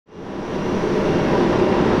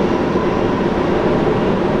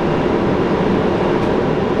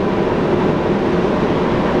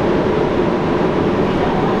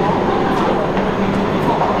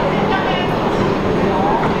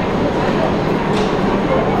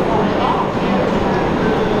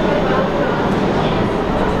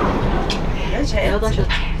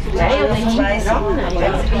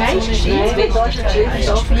da ist die Schrift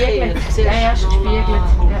so gespiegelt. Ja, ja, ist gespiegelt.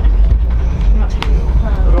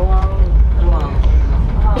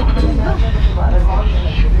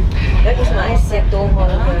 Ja, ich weiss, sie hat hier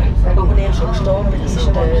mal, wo er schon gestorben ist, das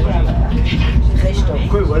ist der Christoph.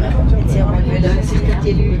 Jetzt sie einmal wollen, dass sich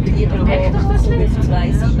die Leute irgendwo auf 2 Seiten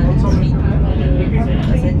schreiben.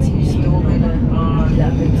 Also hat sie uns hier wollen,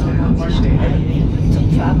 zum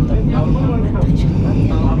Vater. Der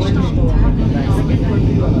ist gestorben, ich weiss nicht.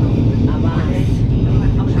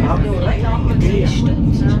 Aber ja,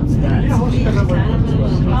 stimmt, das ist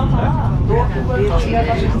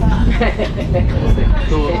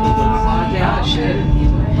ja, schön.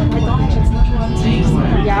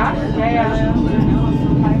 Ja, ja, ja.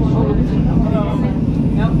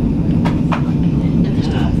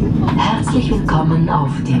 Herzlich willkommen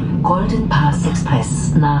auf dem GoldenPass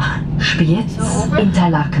Express nach Spiez,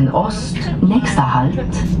 Interlaken Ost, nächster Halt,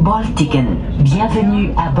 Boltigen.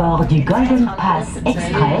 Bienvenue à bord du GoldenPass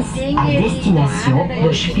Express à destination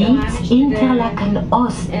de Spiez, Interlaken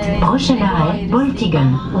Ost. Prochain arrêt,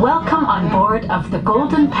 Boltigen. Welcome on board of the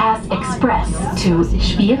GoldenPass Express to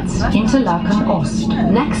Spiez, Interlaken Ost.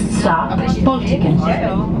 Next stop, Boltigen.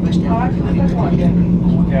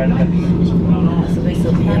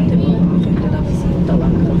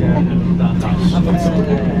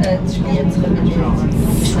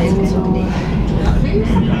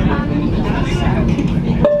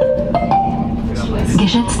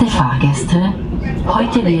 Geschätzte Fahrgäste,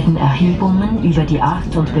 heute werden Erhebungen über die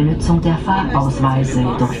Art und Benutzung der Fahrausweise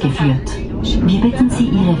durchgeführt. Wir bitten Sie,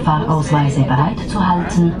 Ihre Fahrausweise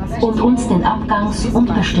bereitzuhalten und uns den Abgangs-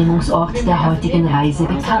 und Bestimmungsort der heutigen Reise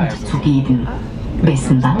bekannt zu geben.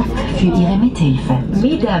 Besten Dank für Ihre Mithilfe.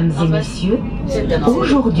 Mesdames et Messieurs,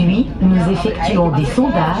 aujourd'hui, nous effectuons des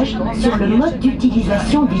sondages sur le mode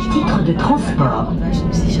d'utilisation des titres de transport.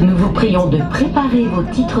 Nous vous prions de préparer vos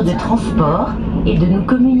titres de transport et de nous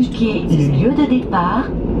communiquer le lieu de départ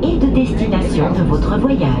et de destination de votre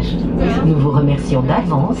voyage. Nous vous remercions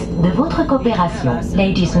d'avance de votre coopération.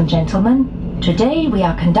 Ladies and gentlemen, today we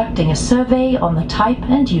are conducting a survey on the type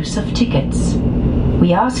and use of tickets.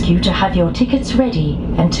 We ask you to have your tickets ready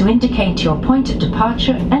and to indicate your point of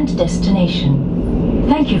departure and destination.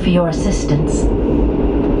 Thank you for your assistance.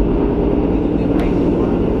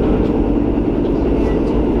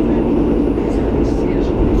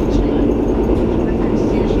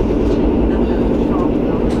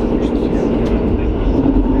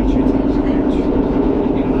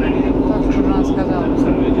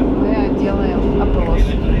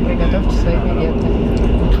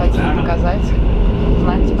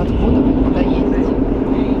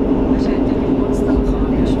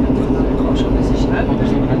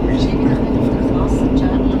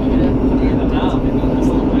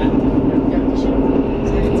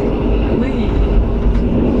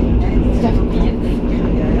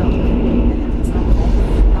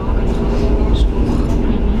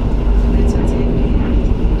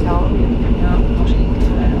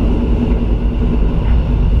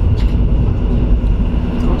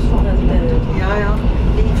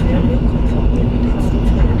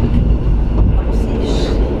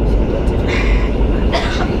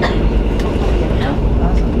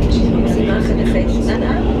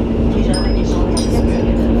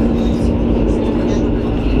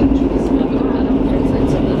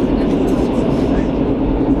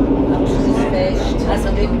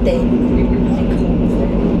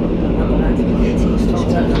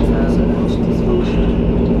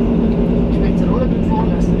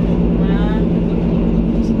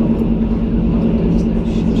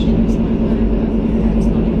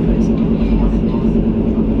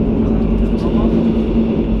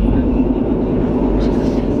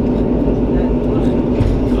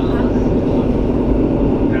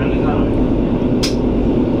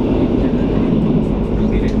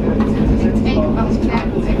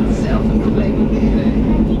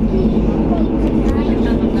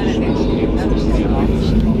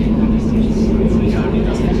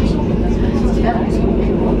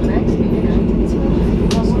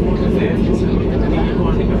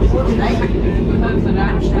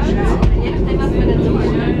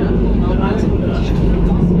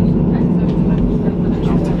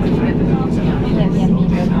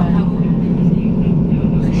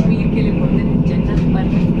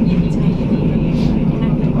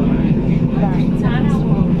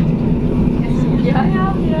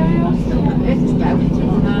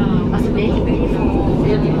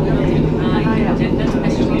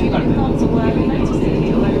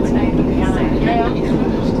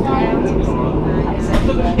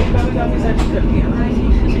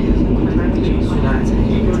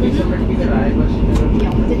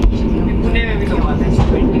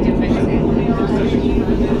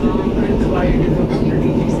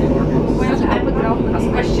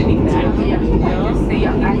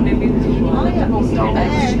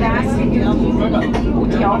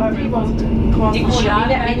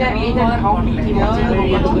 wie ein Haupt, die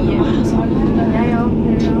Motivation. Ja, ja.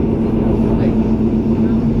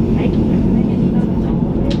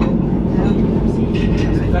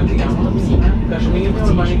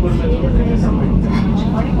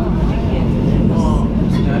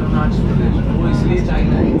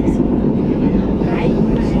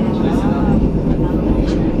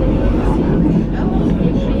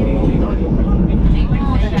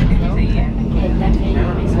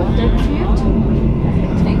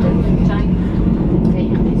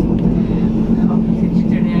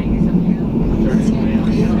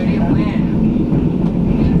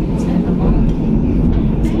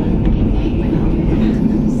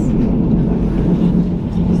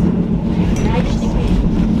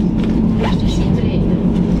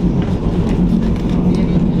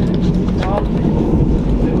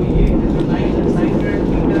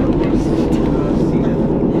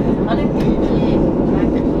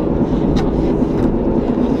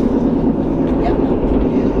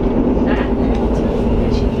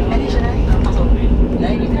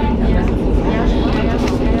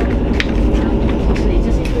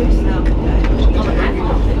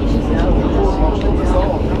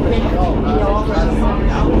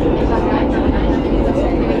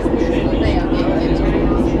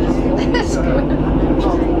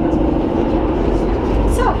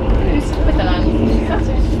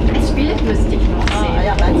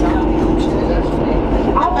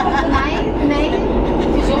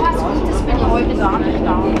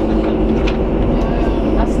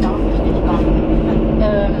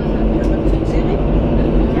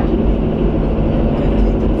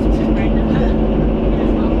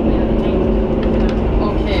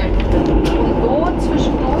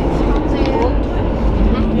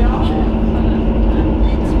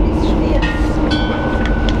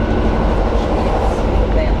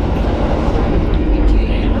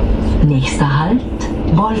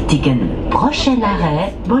 Prochain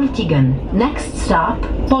arrêt, Boltigen. Next stop,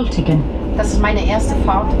 Boltigen. Das ist meine erste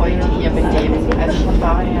Fahrt heute hier mit dem. Also von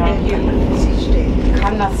daher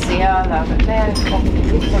kann das sehr lange,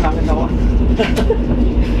 nicht so lange dauern.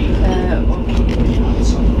 Okay.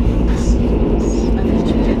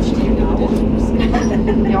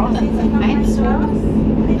 Ja, eins so.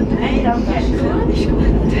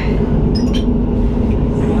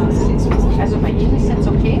 Also bei Ihnen ist jetzt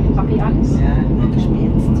okay? Habe ich alles?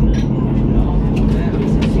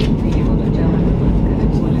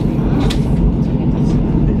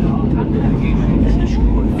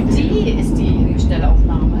 Sie ist die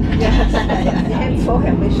Bestellaufnahme. Ja, die hätten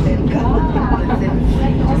vorher bestellen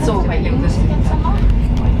können. So, bei Ihnen müssen wir jetzt noch.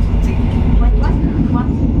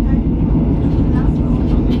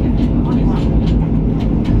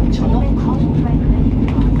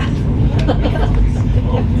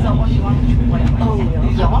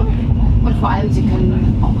 Ja, und vor allem Sie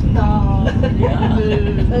können auch da.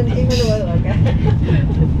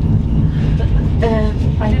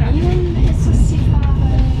 Bei Ihnen ist es Sie fahren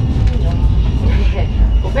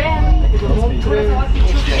Aubert, über Montreux.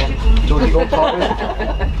 Entschuldigung, Frage.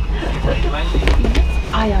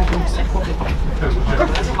 Ah ja, du musst ja gucken.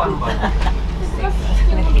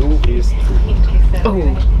 Du bist. Oh.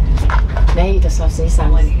 Nein, das darf es nicht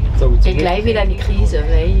sein. Geht gleich wieder in die Krise.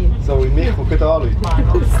 Nein. Soll ich mich gut anrufen?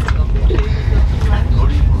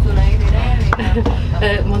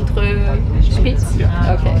 Montreux Spitz? Ja.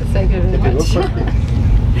 Okay, thank you very much.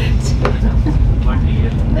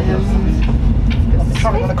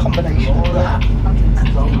 Trying on a combination.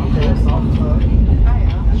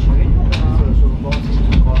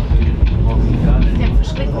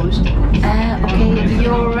 Okay,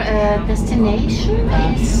 your destination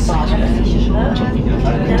is...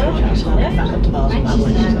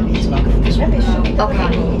 Okay.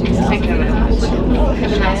 Thank you very much.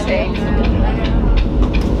 Have a nice day.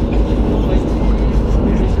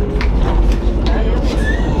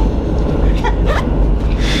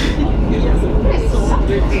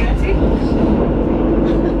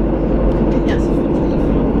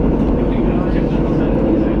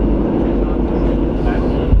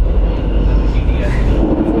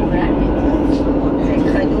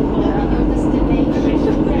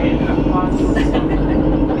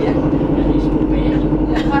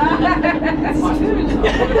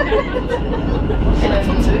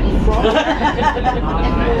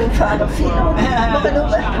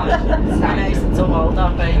 Nein, sind so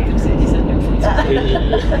Waldarbeiter, die sind nicht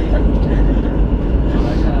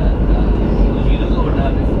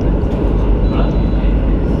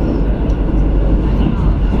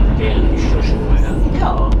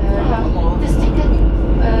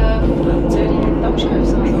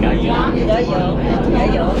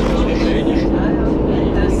Ja.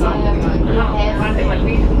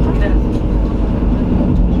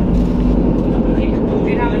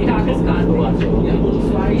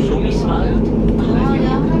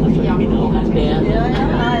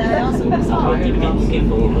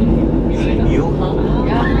 geboren. Johann.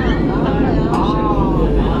 Ja.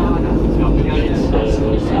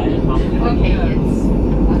 Okay,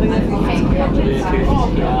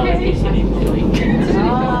 jetzt.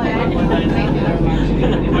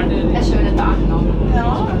 Ein schöner Tag noch.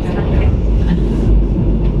 Ja.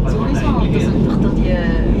 Sowieso, das sind doch da die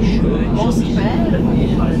großen Berge.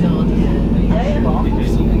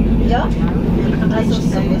 Ja, also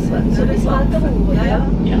sowieso Alteruhr, ja.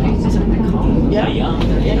 Ja, sie sind bekannt. Ja, ja. Ja,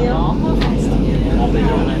 wir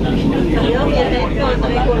haben ja einen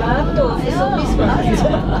Regulator für sowieso.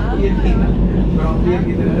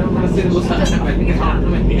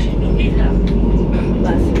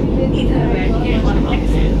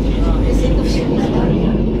 Wir sind auf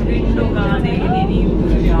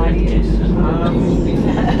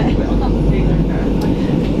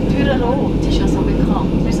Rot ist ja so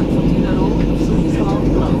bekannt. Wir sind von Rot auf Sowieso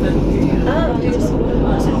gelandet. Ah,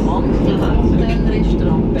 Also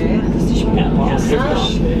Restaurant Bär, das ist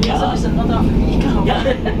fantastisch. Also wir sind noch daran vorbeigekommen.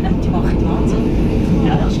 Die machen Wahnsinn.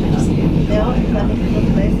 Ja, das ist ja, kann ich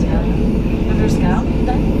nicht lesen. Man würde es gerne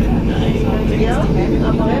denken. Ja,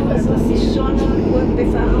 aber eben, das ist schon eine gut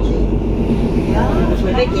befahrene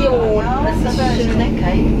Region. Das ist schön.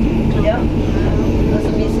 Ja, also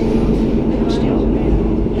wir sind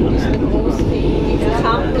eine grosse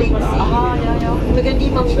Versammlung. Aha, ja, ja. Wir gehen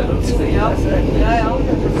immer mit zu. Ja, Also, ja.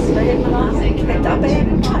 Das hat man angesehen. hat aber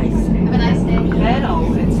eben geheißen. Bärau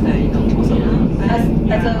jetzt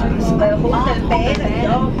Also Hotel Bären,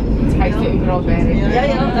 ja. Das heisst ja überall Bären. Ja,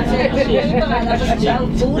 ja, das ist überall, aber es ist auch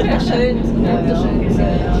wunderschön. Wunderschön.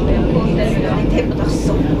 Dort haben wir doch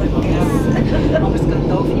so gut gegessen. Aber es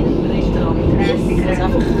geht auch viel im Restaurant. Es ist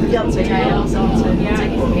einfach Ja, zwei Ansatz.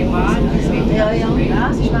 ja, ja. Ja,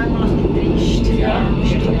 es ist manchmal ein bisschen trist. Ja,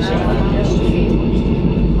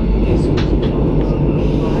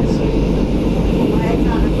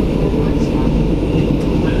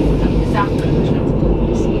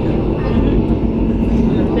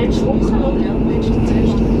 Letzte Woche noch? ja, letzte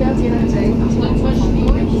Zeit. Sie haben gesagt,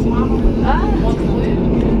 Montreux.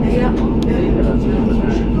 Ja. Da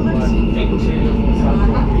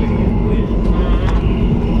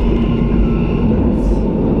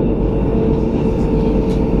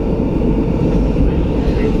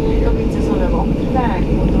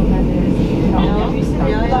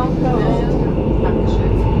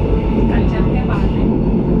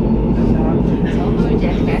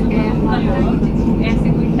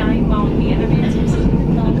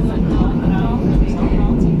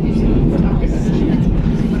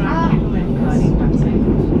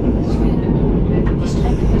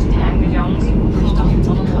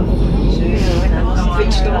gibt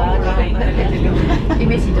es ja so einen Wanderweg, wo dann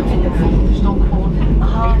wir sind ja von Stockholm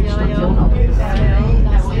Station ab. Da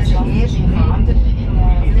ist der erste Meter,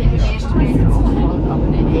 nicht der erste Meter Asphalt, aber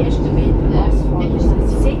der erste Meter Asphalt ist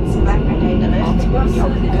das Sitz, wenn man in der Rechtspass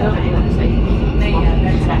hat.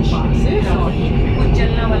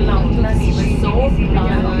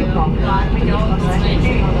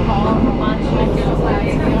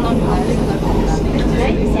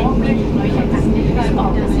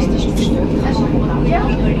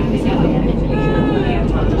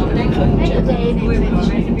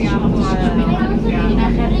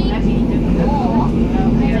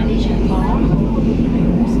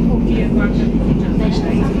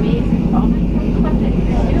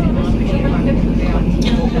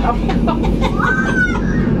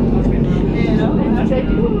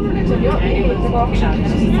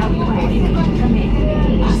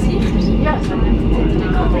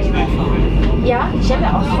 Ja, ich habe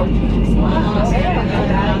auch schon.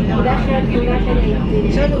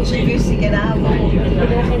 Schon lustig, ich wüsste genau,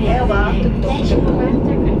 wo er wartet.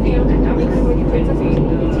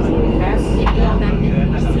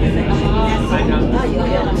 Ah ja,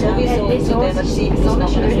 ja, sowieso zu dieser Zeit, dass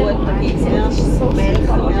noch ein Futter gibt. Milch.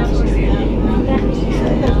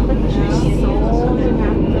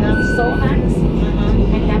 So nice.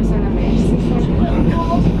 Mit dem so einem Messer.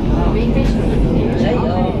 Wie bist du? Ja,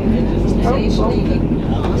 ja, das ist sehr schwierig.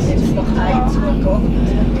 Jetzt noch ein Gott.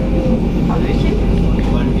 Hallöchen.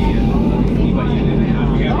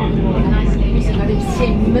 Wir sind gerade im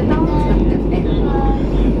Zimmer da.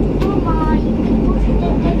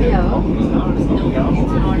 Ja.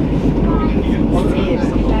 Sehr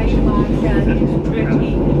so gleich.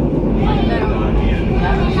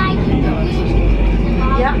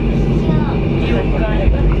 Ja.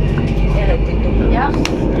 Ja.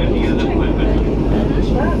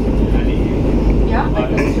 Ja.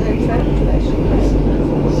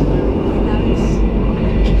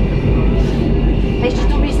 Hast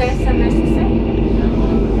du mein SMS gesehen?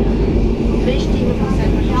 Christine, was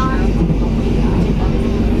haben wir schon?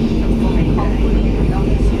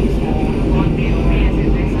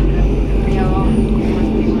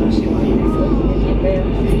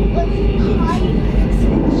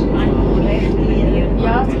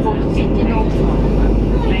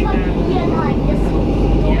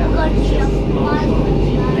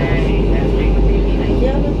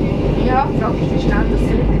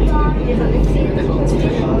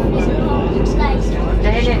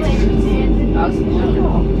 Also,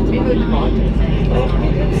 wir würden warten.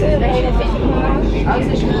 Also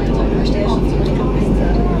ist gut.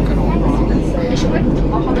 Ist gut.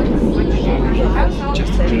 Machen wir.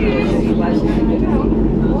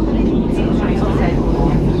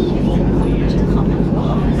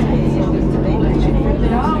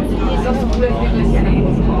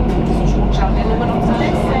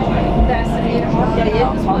 Ja,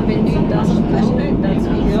 jedes Mal, wenn du das hast, dann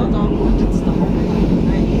ja, dann kommt es da.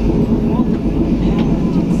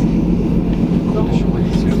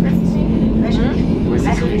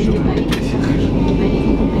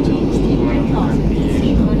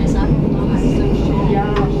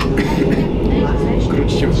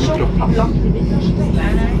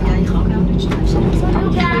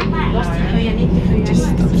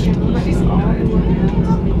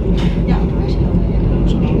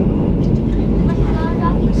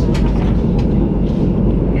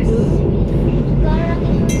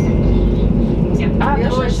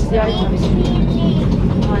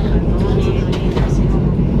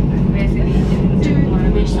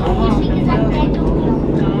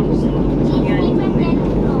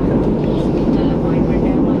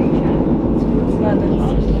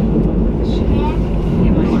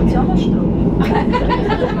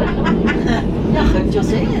 Ja, könnt ihr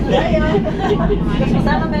sehen. Ja, ja. Das was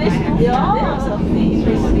auch am besten. Ja, also.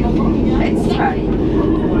 Jetzt zwei.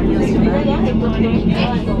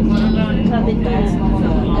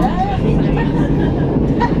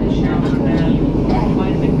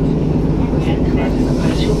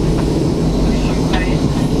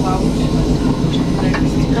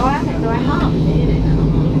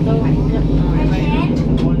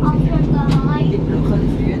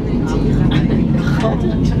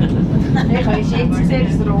 Ich habe jetzt gesehen,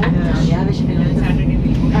 das Rot. Ja, das ist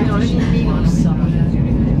Minus.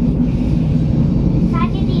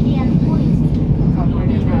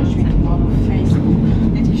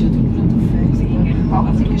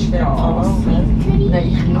 Nein,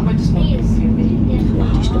 ich glaube, das macht es für mich.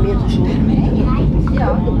 Ist du mir das schon? Ja,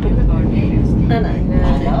 Nein, nein.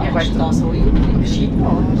 Ja, ich weiß da so irgendwie Schienen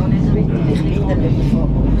oder nicht so richtig. Ich bin dann nicht vor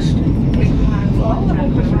Angst.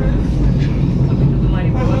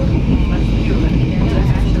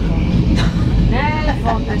 Nein,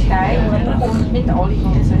 von der Stein und nicht alle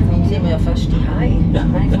von Sind wir ja fast daheim.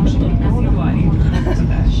 Nein, fast nicht alle.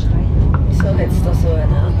 Wieso hat es da so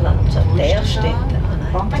eine Landschaft? Der steht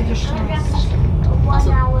da. Bantige Straße.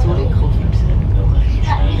 Also, Entschuldigung.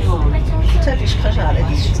 Das ist keine Schale,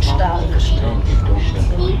 das ist ein starker Strand.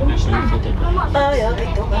 Ah ja,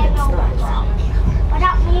 dort oben hat es noch eins.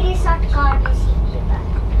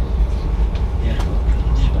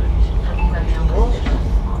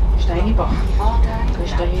 Steinibach. Da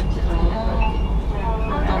ist da hinten dran.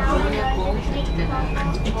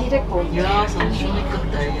 In deiner gewohnt? Ja, sonst schon nicht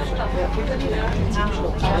dabei.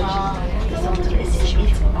 Es ist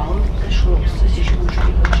jetzt alt Schloss, es ist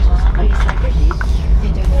ursprünglich Schloss. Aber ich sage dir,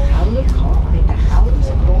 In der Keller gehabt, in der Keller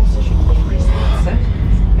so gross ist wie ich sitzen.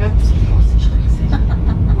 Etwas gross ist das.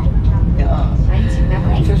 ja. Einzig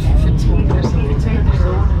neben für zwei Personen.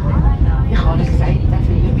 Ich habe nicht gesagt, der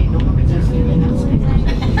Film wird nur mit so viel Weihnachtsfest.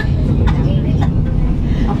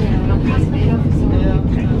 Aber ich habe noch kein mehr so.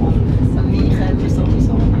 Ich hätte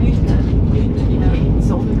sowieso nichts.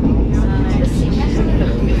 So groß. Das sind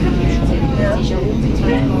das ist ja unter 2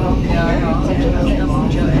 Jahre. Ja, das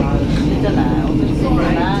ist ja echt nicht allein, oder?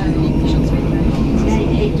 Allein ist schon zu wenig.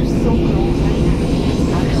 Sie sind so groß.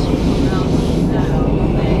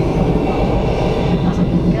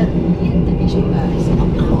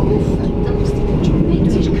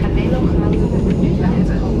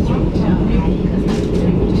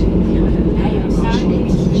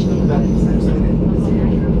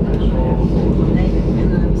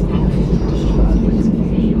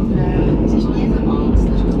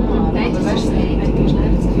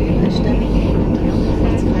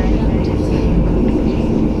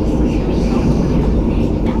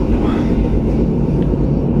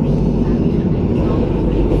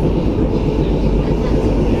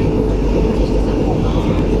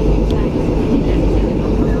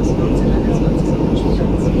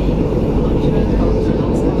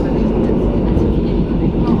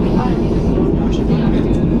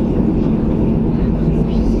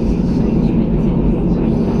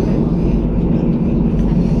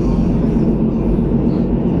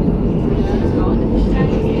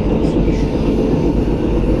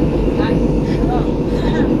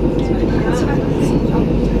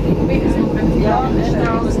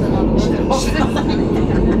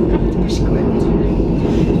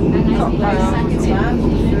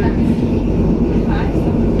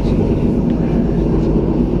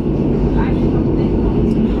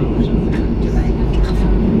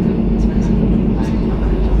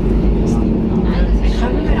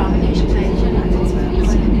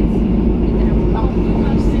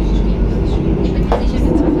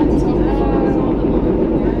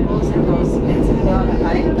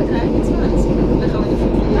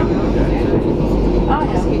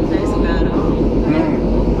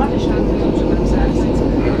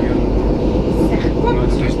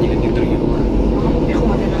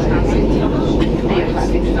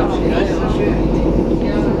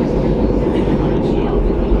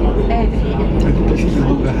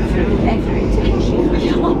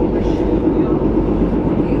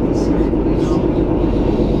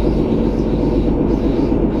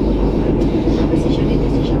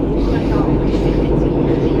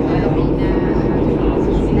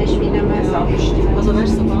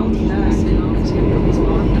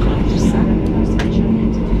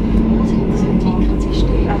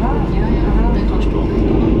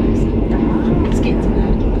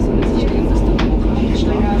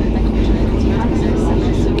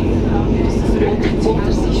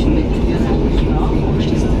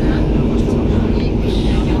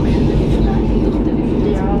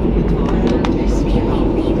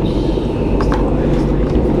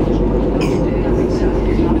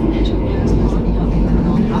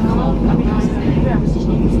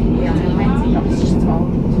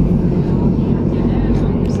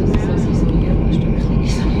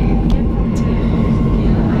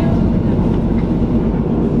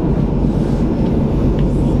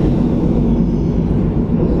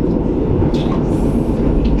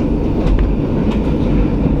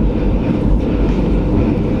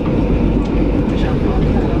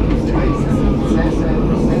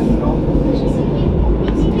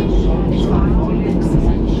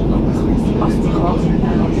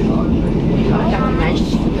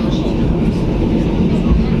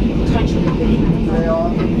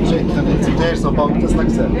 hast sobald das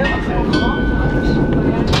gesehen.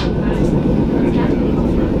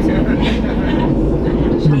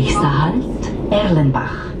 Nächster Halt,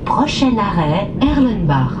 Erlenbach. Prochain arrêt,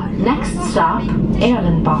 Erlenbach. Next stop,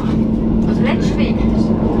 Erlenbach. Also letztes Winter.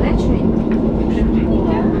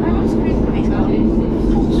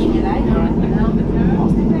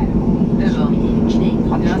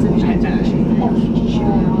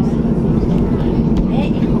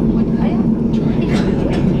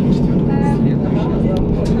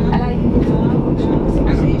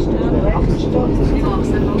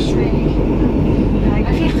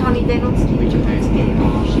 Vielleicht habe ich den uns die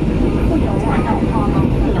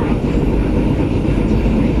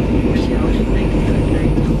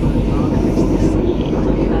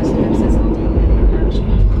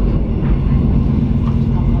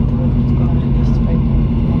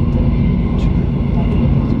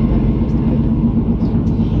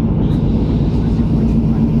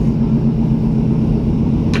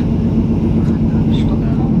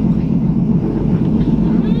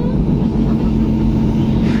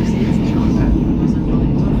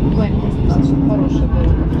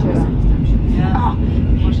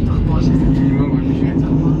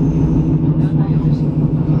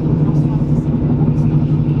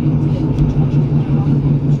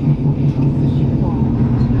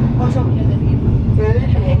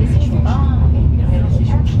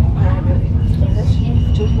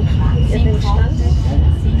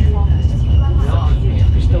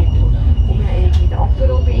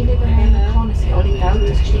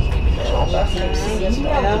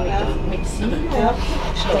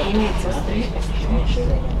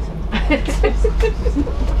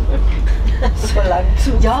So lang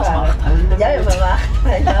zu. Ja, es macht Hölle. Ja, man macht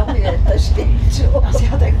Hölle, das stimmt schon. Also ich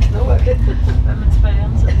habe dann genug, wenn man es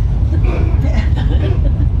Fernsehen.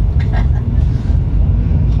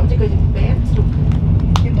 Und die gehen über Bern zurück.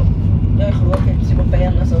 Ja, ich schaue jetzt über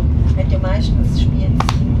Bern. Also, hat ja meistens Spiele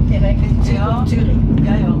direkt in Zürich. Ja.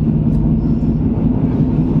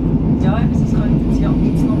 Ja, eben, das könnten sie ja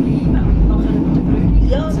jetzt noch bleiben und nachher über den Brünig.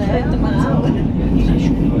 Ja, das könnte man auch.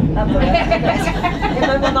 Aber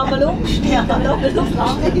wenn wir nochmal umsteigen,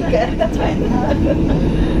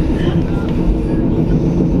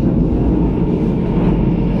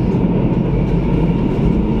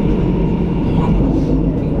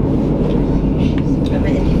 wenn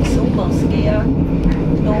wir im Sommer gehen,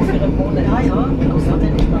 noch für einen Monat. Ja, also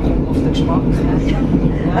dann ist man auf den Geschmack.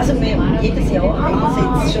 Also jedes Jahr haben wir es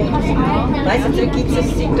jetzt schon. Ich weiss jetzt, gibt es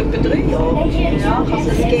seit etwa 3 Jahren. Ja,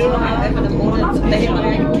 Das gehen wir eben einen Monat. Dann haben wir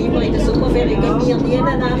eigentlich lieber in der Sommerferien, gehen wir nie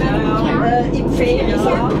in die Ferien.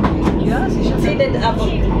 Ja, es ist ja Sie nicht, aber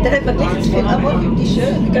dann hat man gleich das Gefühl, aber heute ist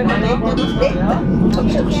schön, dann gehen wir nicht ins Bett. Das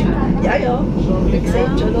ist doch schön. Ja, man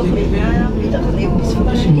sieht schon noch wieder etwas von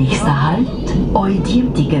der Schule. Nächster Halt,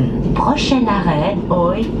 Oidiemtigen. Prochain arrêt,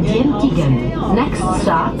 Oidiemtigen. Next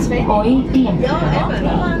stop, Oidiemtigen. Ja, eben.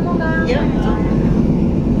 Ja.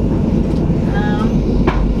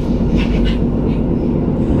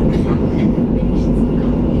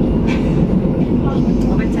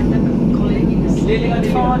 Aber jetzt haben die Kolleginnen das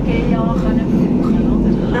Fahrgehen ja können brauchen,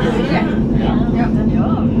 oder? Ja, dann ja.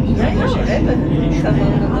 Ja, eben. Kann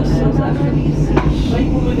man das so sagen.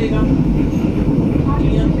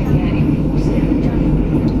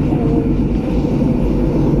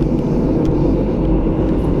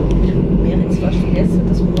 Wir haben jetzt fast vergessen,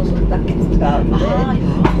 dass wir noch so einen Tag jetzt haben.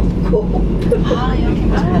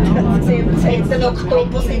 Am 10.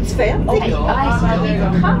 Oktober sind sie fertig.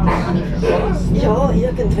 Ja,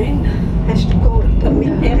 irgendwann hast du geholt.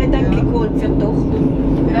 Er hat dann geholt für die Tochter.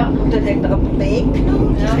 Ja. Und dann hat er aber mehr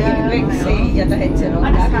genommen. Ich habe irgendwann gesehen, ja, da hat sie ja noch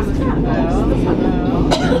Das gegessen.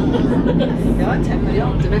 Ja, jetzt haben wir ja,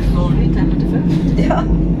 und wie viele Leute haben wir dafür? Ja.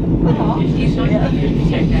 Ich habe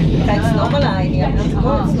jetzt noch mal eine. Ich gehe jetzt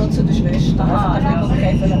noch zu der Schwester. Also dann können wir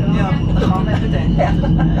treffen. Ja, da kann man eben dann.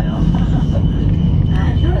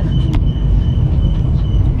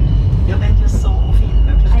 Ja, wenn du so viele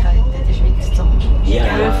Möglichkeiten in der Schweiz zum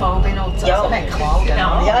ÖV benutzen, Ja. also wegklagen. Ja.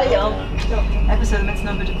 Eben sollen wir jetzt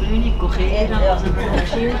noch über den Brünig kehren, Ja. also über den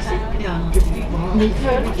Schild. Ja. Nicht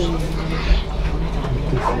völlig.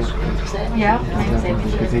 Ja,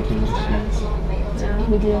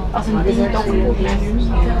 also die Doppelbuch.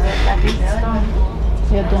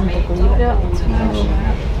 Ja, dann ja.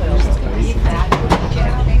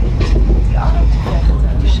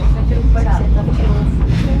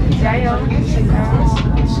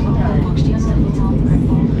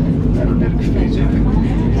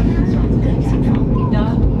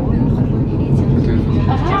 Ja.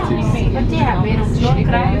 Aha, die haben wir uns schon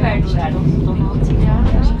gereicht. Ja.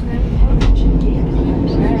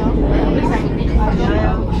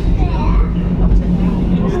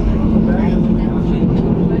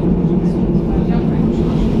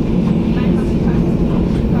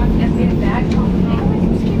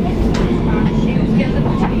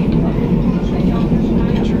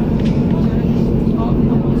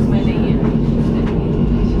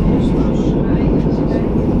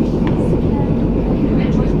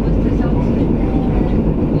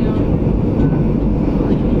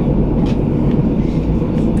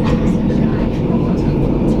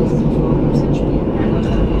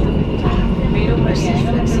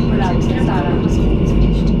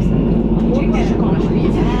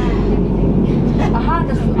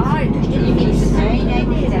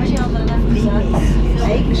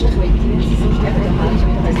 ist ein bisschen, eben der Mann ist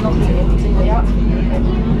wieder als noch 10. Ja.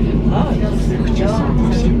 Ah, das ist ja.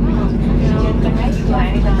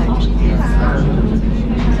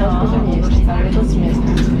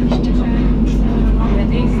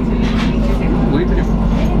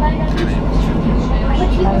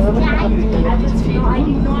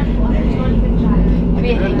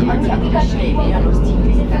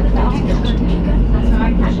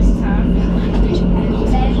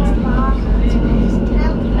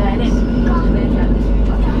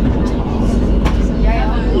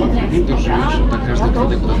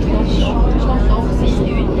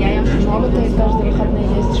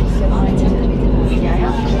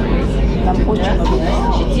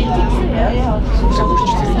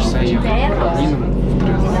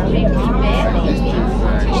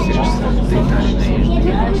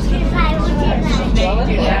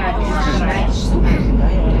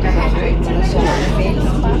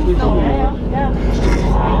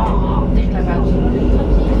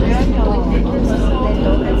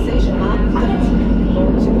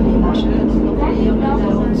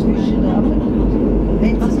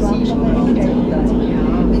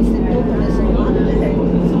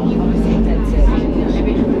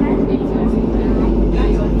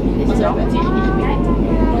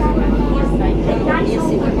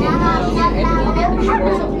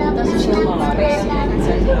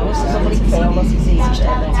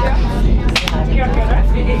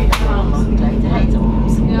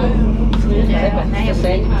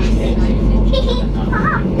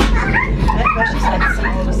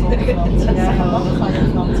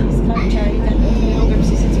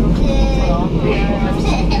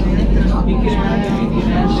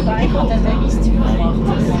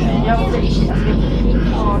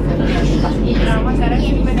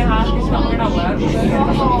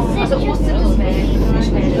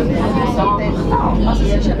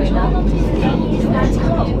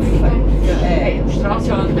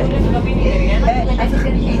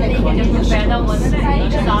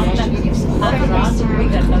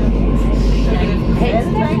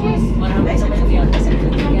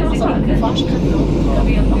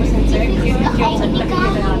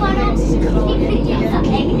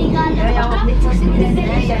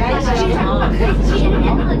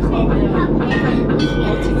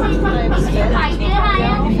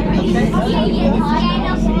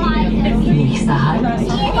 Nächster Halt,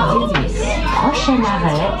 Vimis. Prochain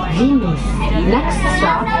arrêt, Vimis. Next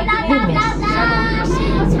stop, Vimis.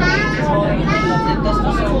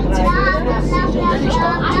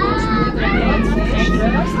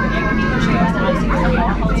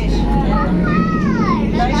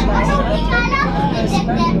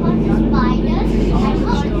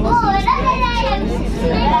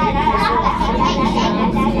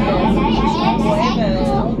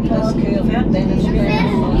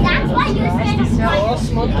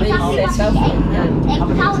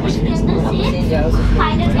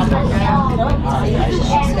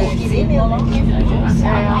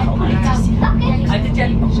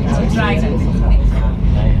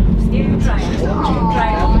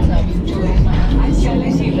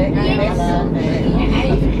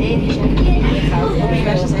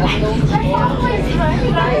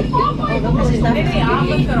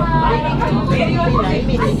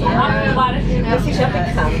 Das ist ja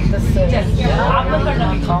bekannt. Das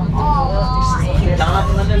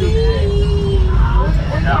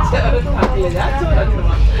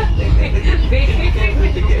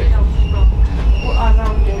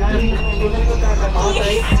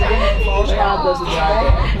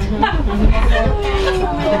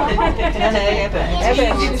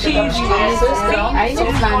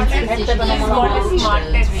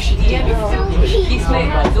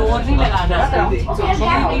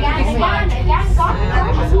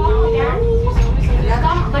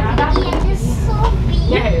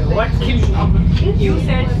Yeah, what kills you? You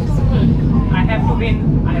said I have to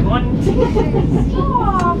win. I want.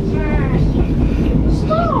 Stop!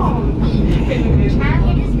 Stop!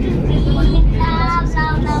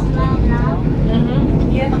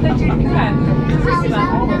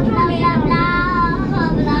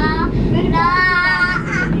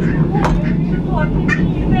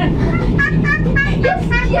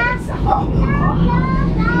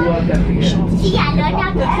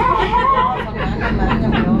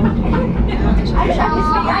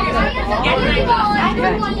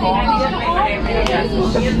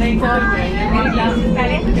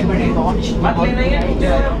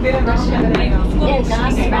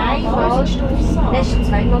 hast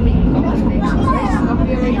zweimal mitgegangen. Nächstes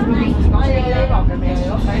Cabriolet mit Cabriolet-Wagen. Wir haben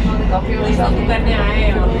ja zweimal den Cabriolet-Wagen.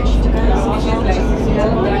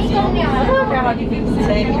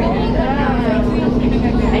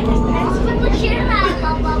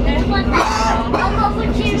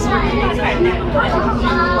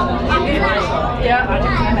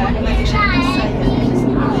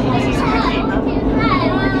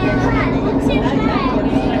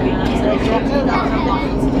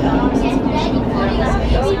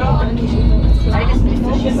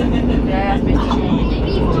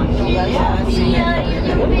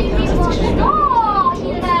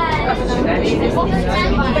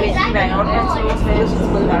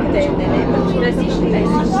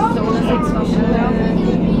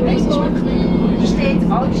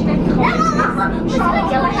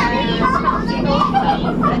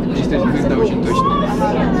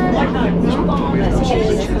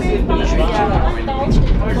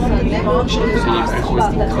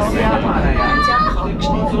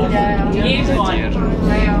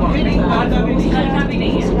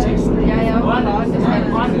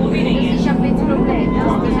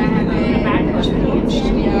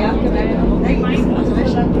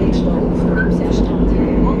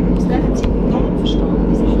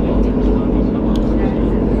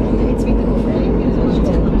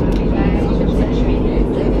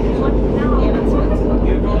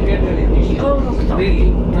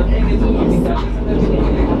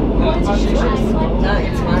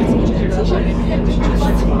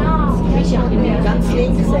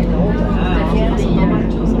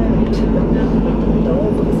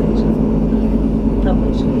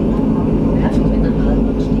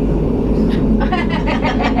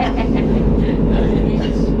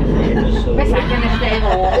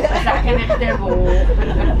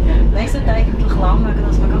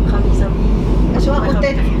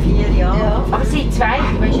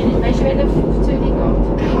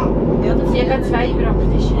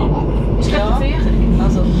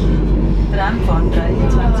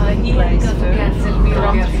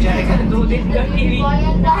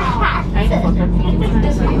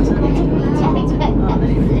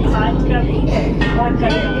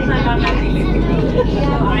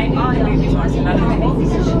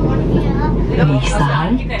 Nächster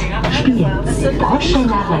Halt, Spiez. Prochain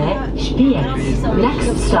arrêt, Spiez.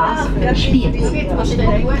 Next stop, Spiez. Also der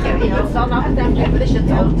Bucher, ich habe es nachgedacht, aber das ist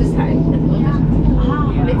ein altes Heim, oder?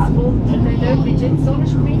 Jetzt wohnt dort ist jetzt so ein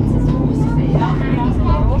spitzes Haus gesehen. Ja, so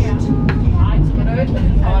Rost. Zum Röteln,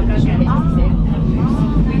 aber das ist nicht gesehen.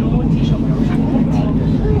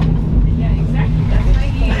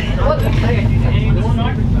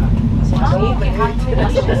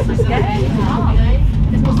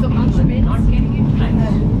 Das muss doch ganz spät sein.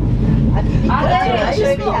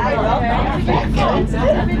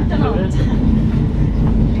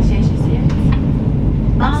 Wie siehst du es jetzt?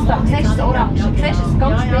 Da siehst du das Orange. Du siehst es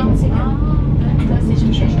ganz spitzig. Das ist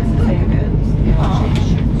ein schönes Feld.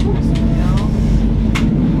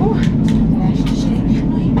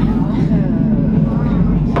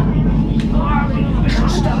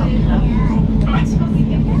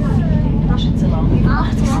 Das ist jetzt eine lange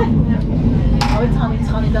Nacht. Aber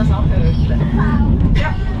jetzt kann ich das abhören. Ja.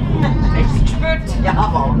 Hast du es gespürt? Ja,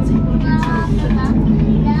 Wahnsinn.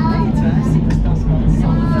 Jetzt weiss ich, dass das ganz so ist.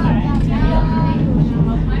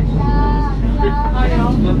 Ah ja.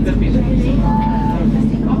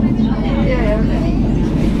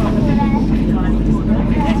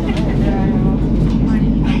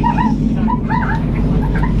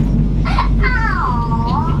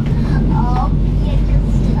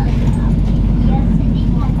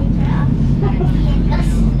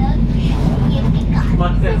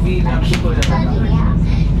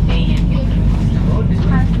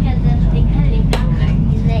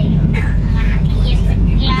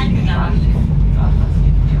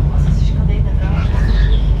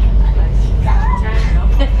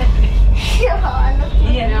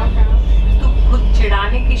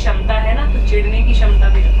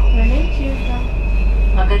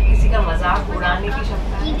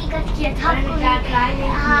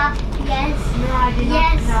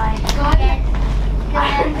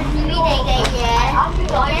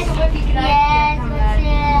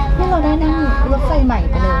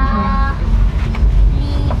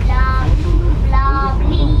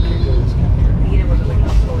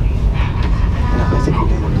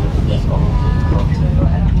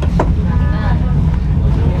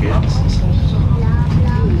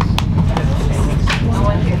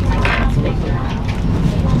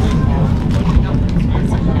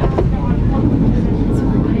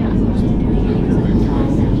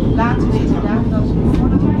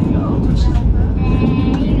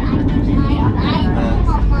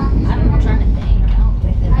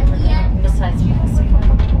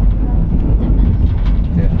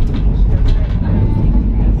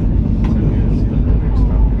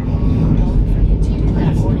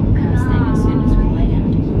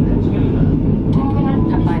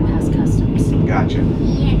 Gotcha.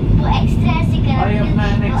 वो एक्स्ट्रा ऐसे करा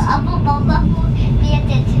अब वो बाबा को ये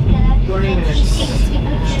टेंशन करा वो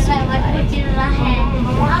चल रहा है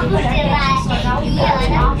अब वो चल रहा है ये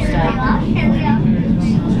वाला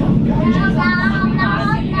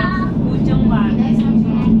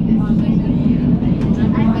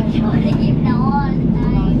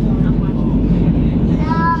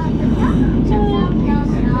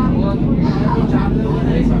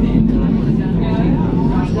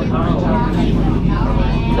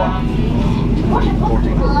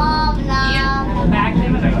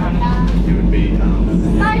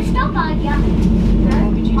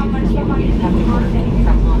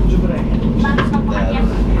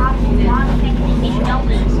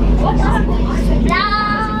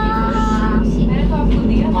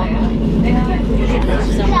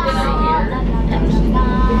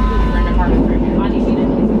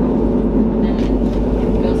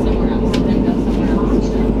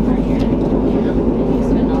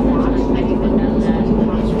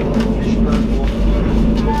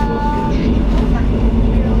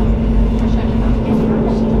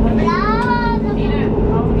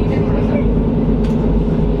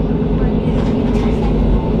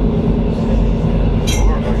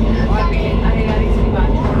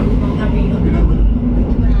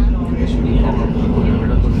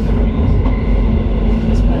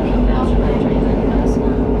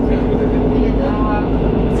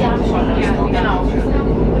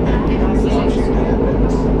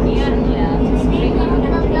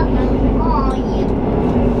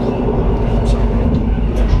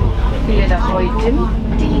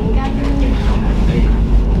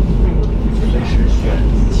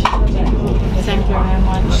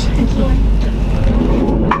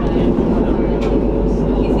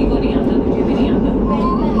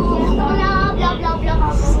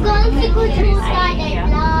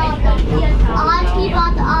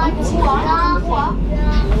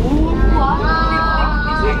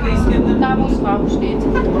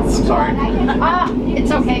Sorry.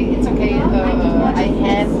 It's okay. It's okay. I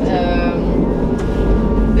have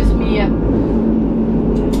with me.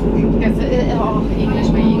 English.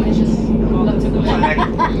 My English is not so good.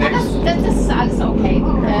 That is alles okay.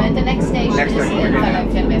 The next station is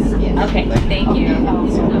Interlaken. Yes. Okay, thank you.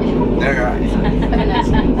 There you are. Have a nice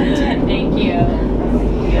night. Thank you.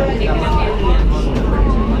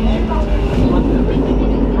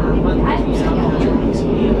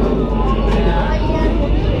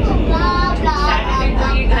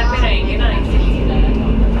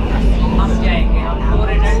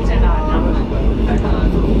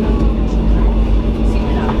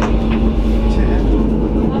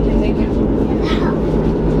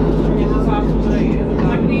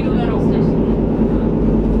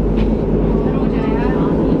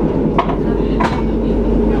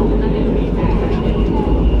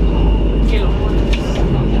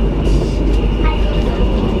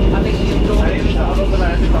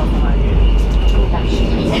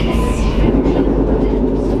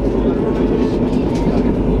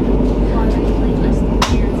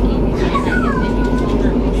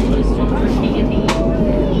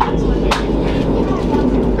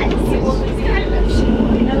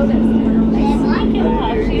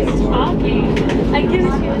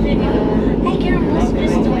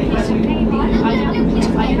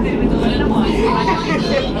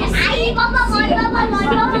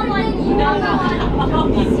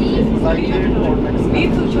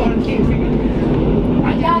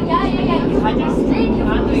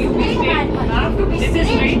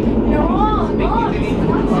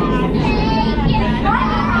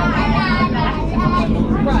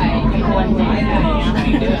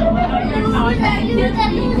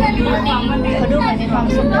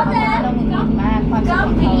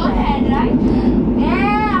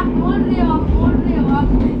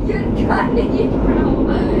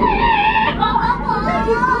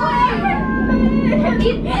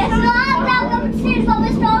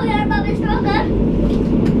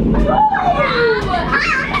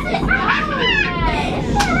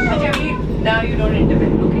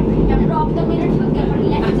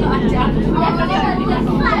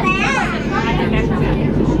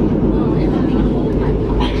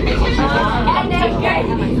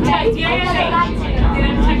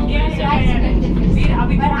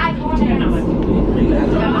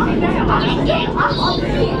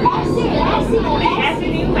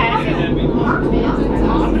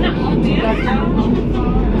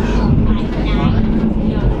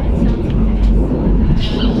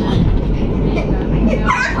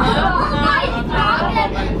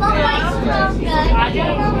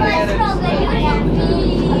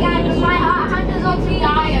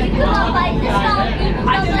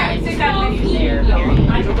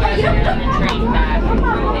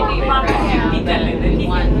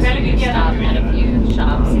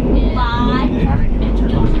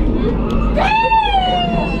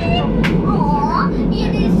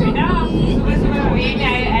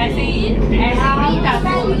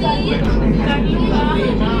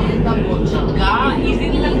 is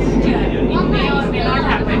in the future. It may or may not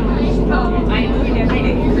happen. I do it every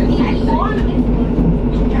day.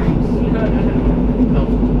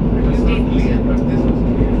 Stay clear.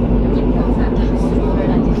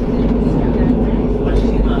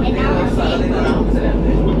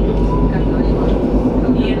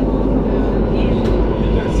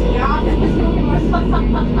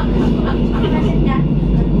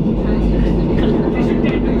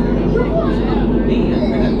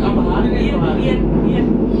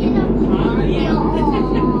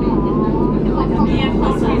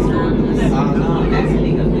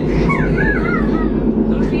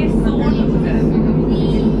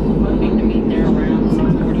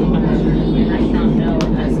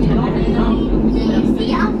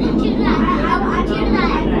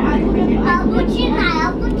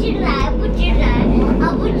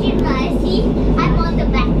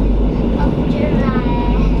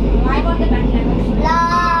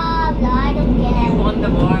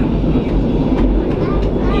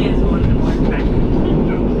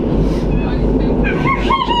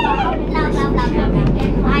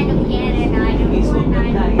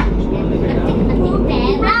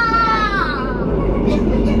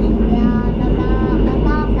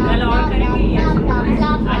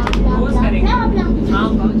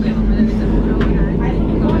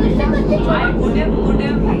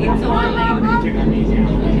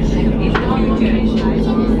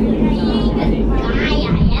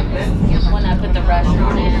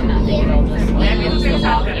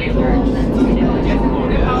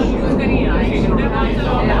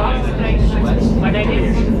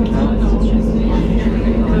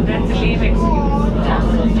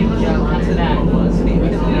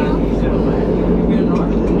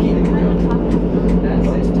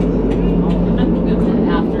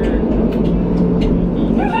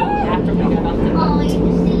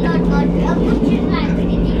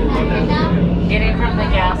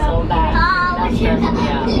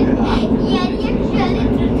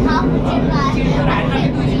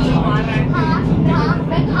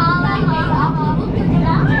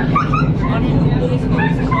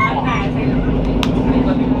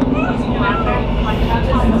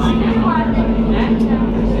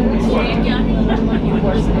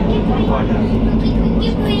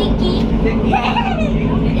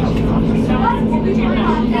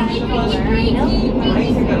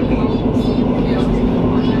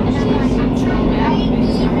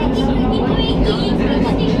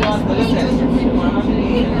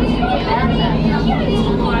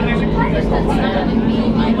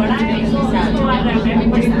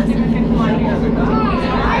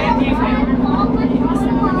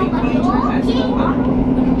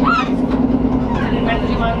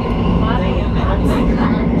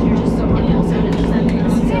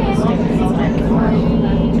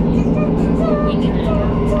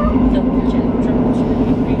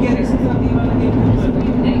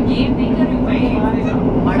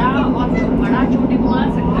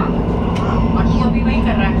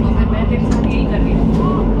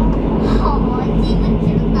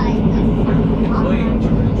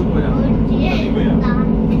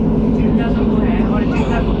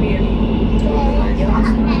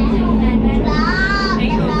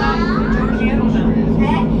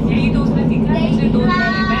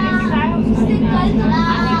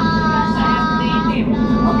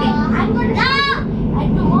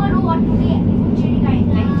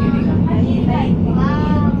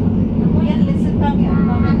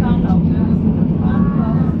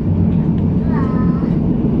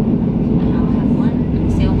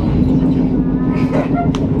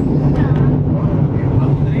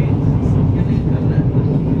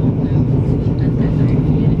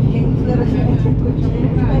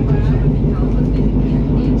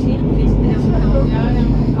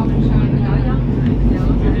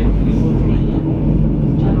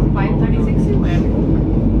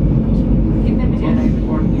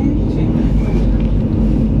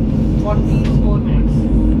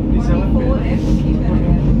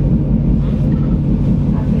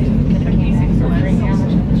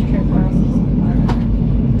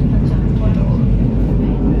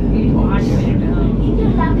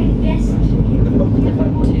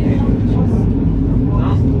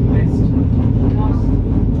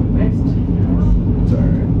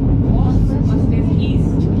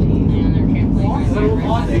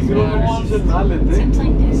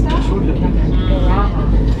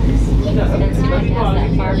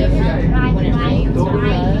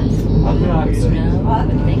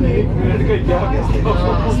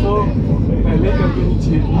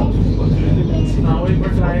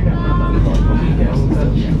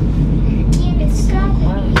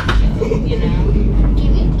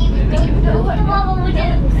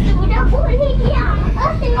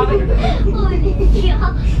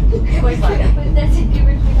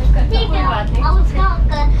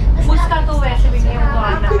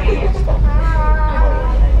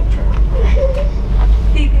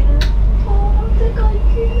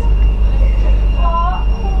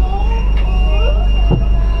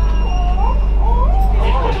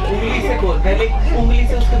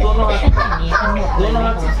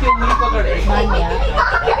 ya.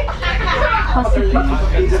 Positif.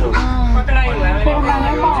คือ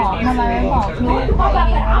ทำไมไม่บอกลูกเอง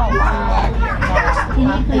แล้วบอกว่าที่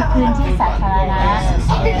นี่คือพื้นที่สาธารณะ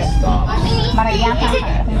มารยาททางสัง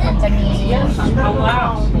คมควรจะมี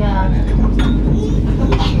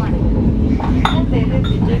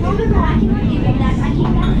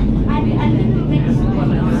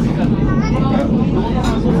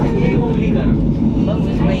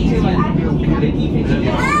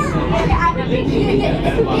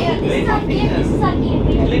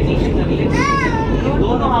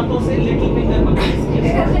दोनों हाथों से little finger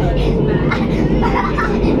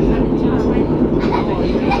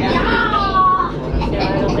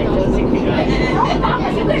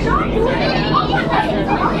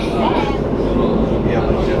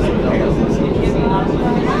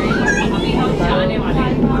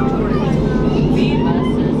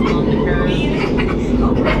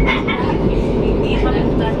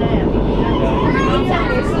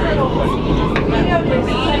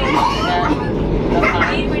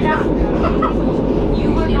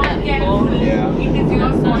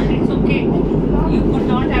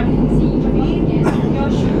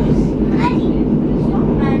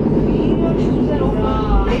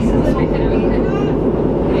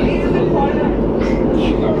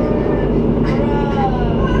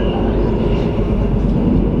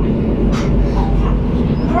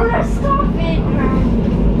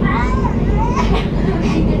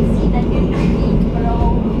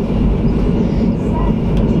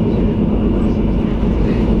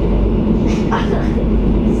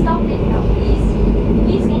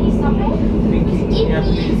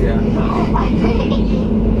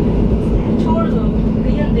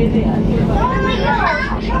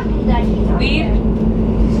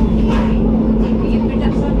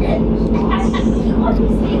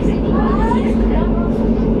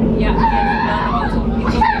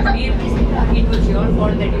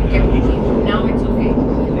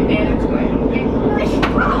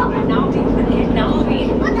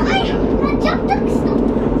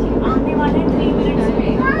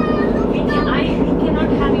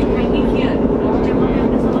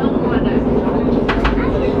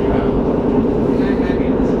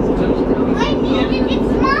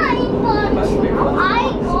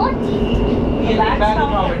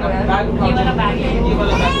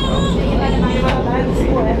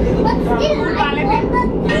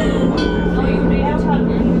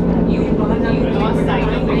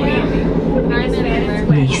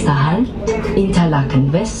Nächster Halt,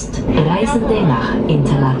 Interlaken West, Reisende nach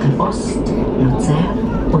Interlaken Ost, Luzern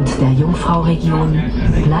und der Jungfrau-Region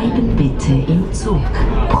bleiben bitte im Zug.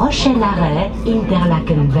 Prochain arrêt,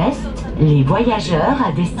 Interlaken West, les voyageurs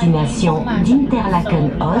à destination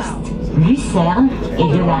d'Interlaken Ost, Lucerne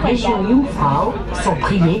et de la région Jungfrau sont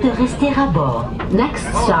priés de rester à bord. Next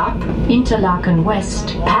stop, Interlaken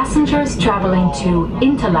West. Passengers traveling to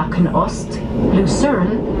Interlaken Ost,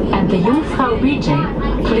 Lucerne and the Jungfrau region,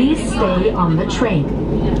 please stay on the train.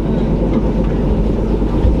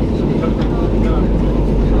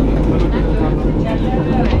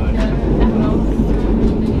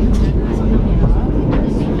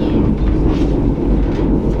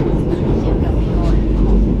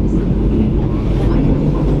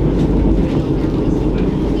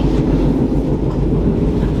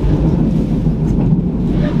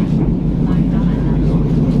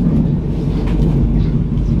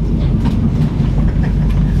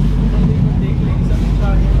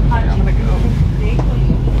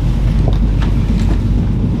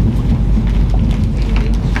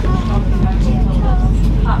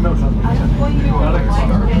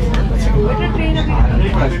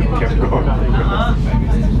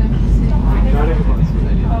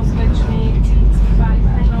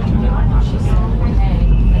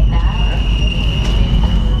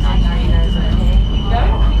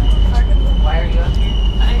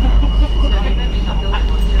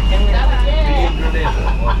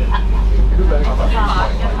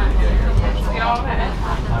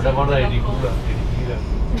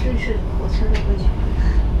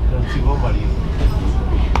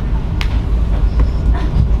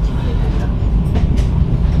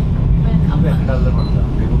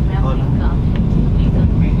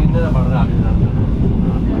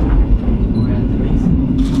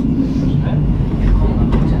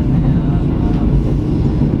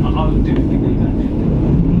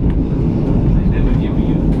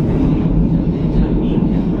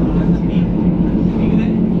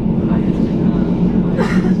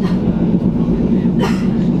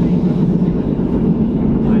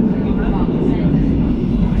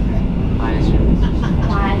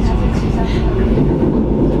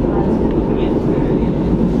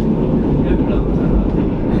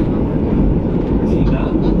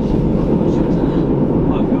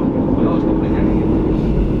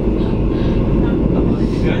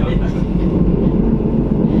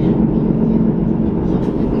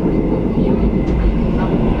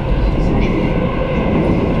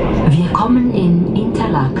 kommen in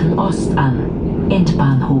Interlaken Ost an,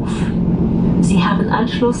 Endbahnhof. Sie haben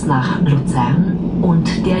Anschluss nach Luzern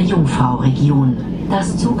und der Jungfrau-Region.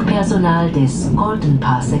 Das Zugpersonal des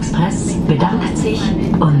GoldenPass Express bedankt sich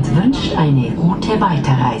und wünscht eine gute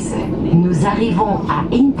Weiterreise. Nous arrivons à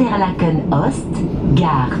Interlaken Ost,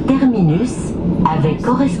 gare terminus, avec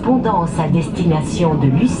correspondance à destination de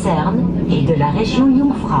Lucerne et de la région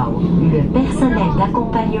Jungfrau. Le personnel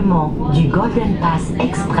d'accompagnement du GoldenPass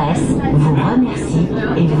Express vous remercie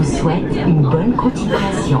et vous souhaite une bonne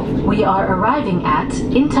continuation. We are arriving at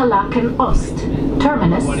Interlaken Ost,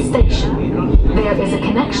 terminus station. There is a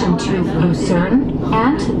connection to Lucerne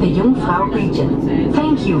and the Jungfrau region.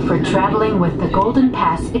 Thank you for traveling with the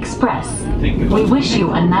GoldenPass Express. We wish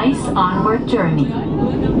you a nice onward journey.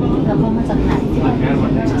 เราเข้ามาจากไหน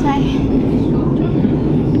ใช่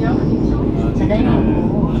จะได้รู้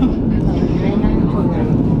จะได้นั่งคุยกัน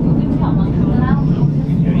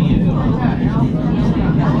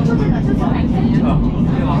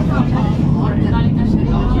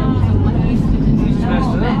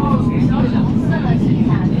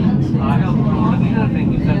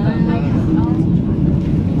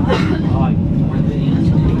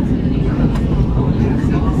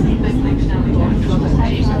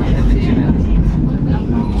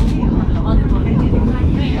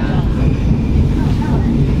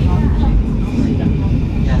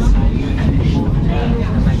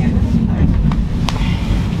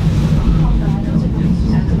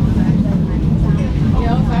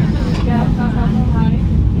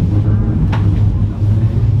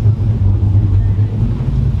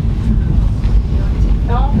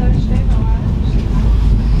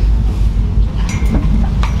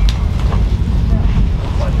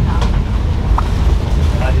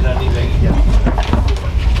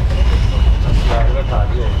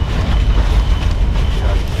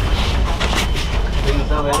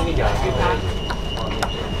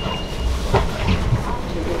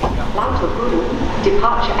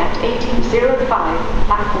Departure at 18:05,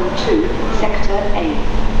 platform 2, sector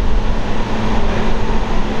A.